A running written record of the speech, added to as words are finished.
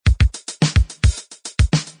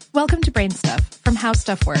Welcome to Brain Stuff from How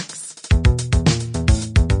Stuff Works.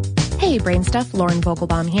 Hey, Brain Stuff, Lauren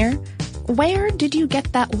Vogelbaum here. Where did you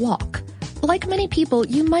get that walk? Like many people,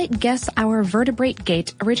 you might guess our vertebrate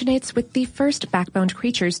gait originates with the first backboned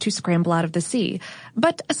creatures to scramble out of the sea.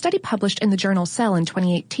 But a study published in the journal Cell in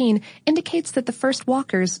 2018 indicates that the first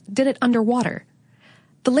walkers did it underwater.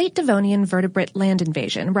 The late Devonian vertebrate land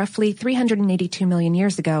invasion, roughly 382 million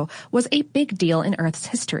years ago, was a big deal in Earth's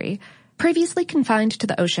history. Previously confined to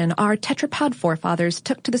the ocean, our tetrapod forefathers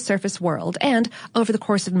took to the surface world and, over the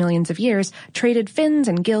course of millions of years, traded fins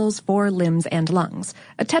and gills for limbs and lungs.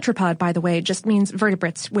 A tetrapod, by the way, just means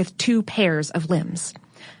vertebrates with two pairs of limbs.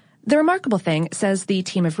 The remarkable thing, says the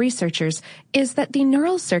team of researchers, is that the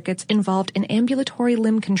neural circuits involved in ambulatory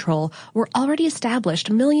limb control were already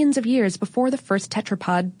established millions of years before the first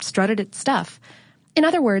tetrapod strutted its stuff. In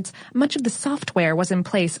other words, much of the software was in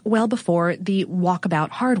place well before the walkabout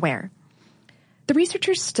hardware. The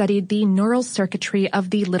researchers studied the neural circuitry of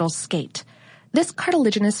the little skate. This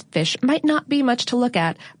cartilaginous fish might not be much to look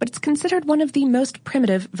at, but it's considered one of the most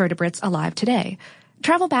primitive vertebrates alive today.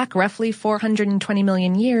 Travel back roughly 420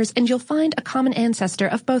 million years and you'll find a common ancestor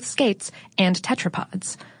of both skates and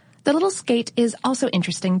tetrapods. The little skate is also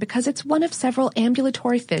interesting because it's one of several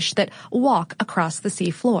ambulatory fish that walk across the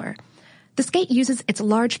sea floor. The skate uses its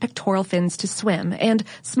large pectoral fins to swim and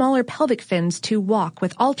smaller pelvic fins to walk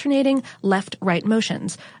with alternating left-right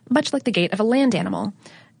motions, much like the gait of a land animal.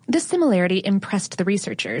 This similarity impressed the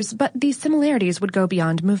researchers, but these similarities would go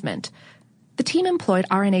beyond movement. The team employed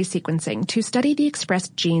RNA sequencing to study the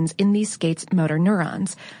expressed genes in these skates' motor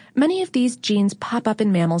neurons. Many of these genes pop up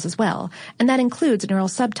in mammals as well, and that includes neural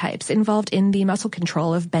subtypes involved in the muscle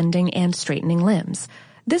control of bending and straightening limbs.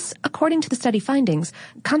 This, according to the study findings,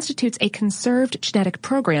 constitutes a conserved genetic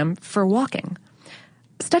program for walking.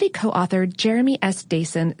 Study co-author Jeremy S.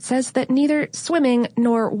 Dason says that neither swimming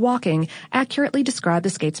nor walking accurately describe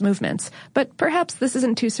the skate's movements, but perhaps this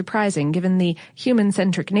isn't too surprising given the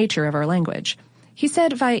human-centric nature of our language. He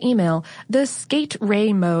said via email, the skate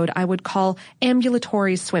ray mode I would call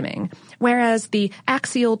ambulatory swimming, whereas the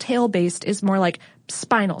axial tail-based is more like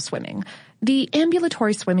spinal swimming. The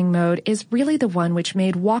ambulatory swimming mode is really the one which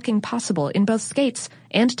made walking possible in both skates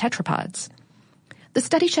and tetrapods. The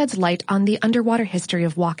study sheds light on the underwater history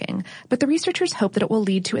of walking, but the researchers hope that it will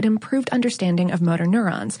lead to an improved understanding of motor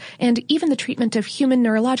neurons and even the treatment of human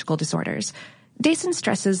neurological disorders. Dason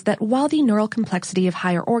stresses that while the neural complexity of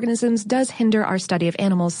higher organisms does hinder our study of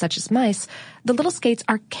animals such as mice, the little skate's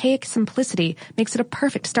archaic simplicity makes it a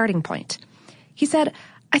perfect starting point. He said,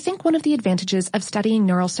 I think one of the advantages of studying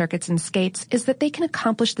neural circuits in skates is that they can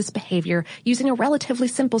accomplish this behavior using a relatively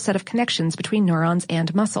simple set of connections between neurons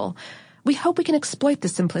and muscle. We hope we can exploit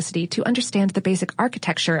this simplicity to understand the basic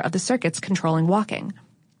architecture of the circuits controlling walking.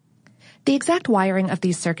 The exact wiring of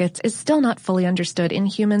these circuits is still not fully understood in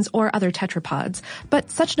humans or other tetrapods,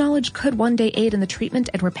 but such knowledge could one day aid in the treatment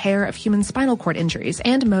and repair of human spinal cord injuries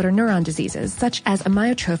and motor neuron diseases such as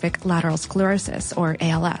amyotrophic lateral sclerosis, or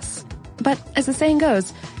ALS. But as the saying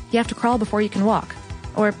goes, you have to crawl before you can walk.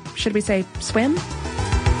 Or should we say swim?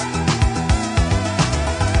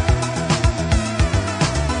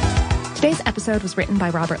 Today's episode was written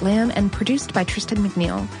by Robert Lamb and produced by Tristan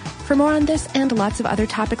McNeil. For more on this and lots of other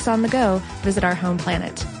topics on the go, visit our home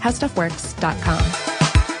planet, howstuffworks.com.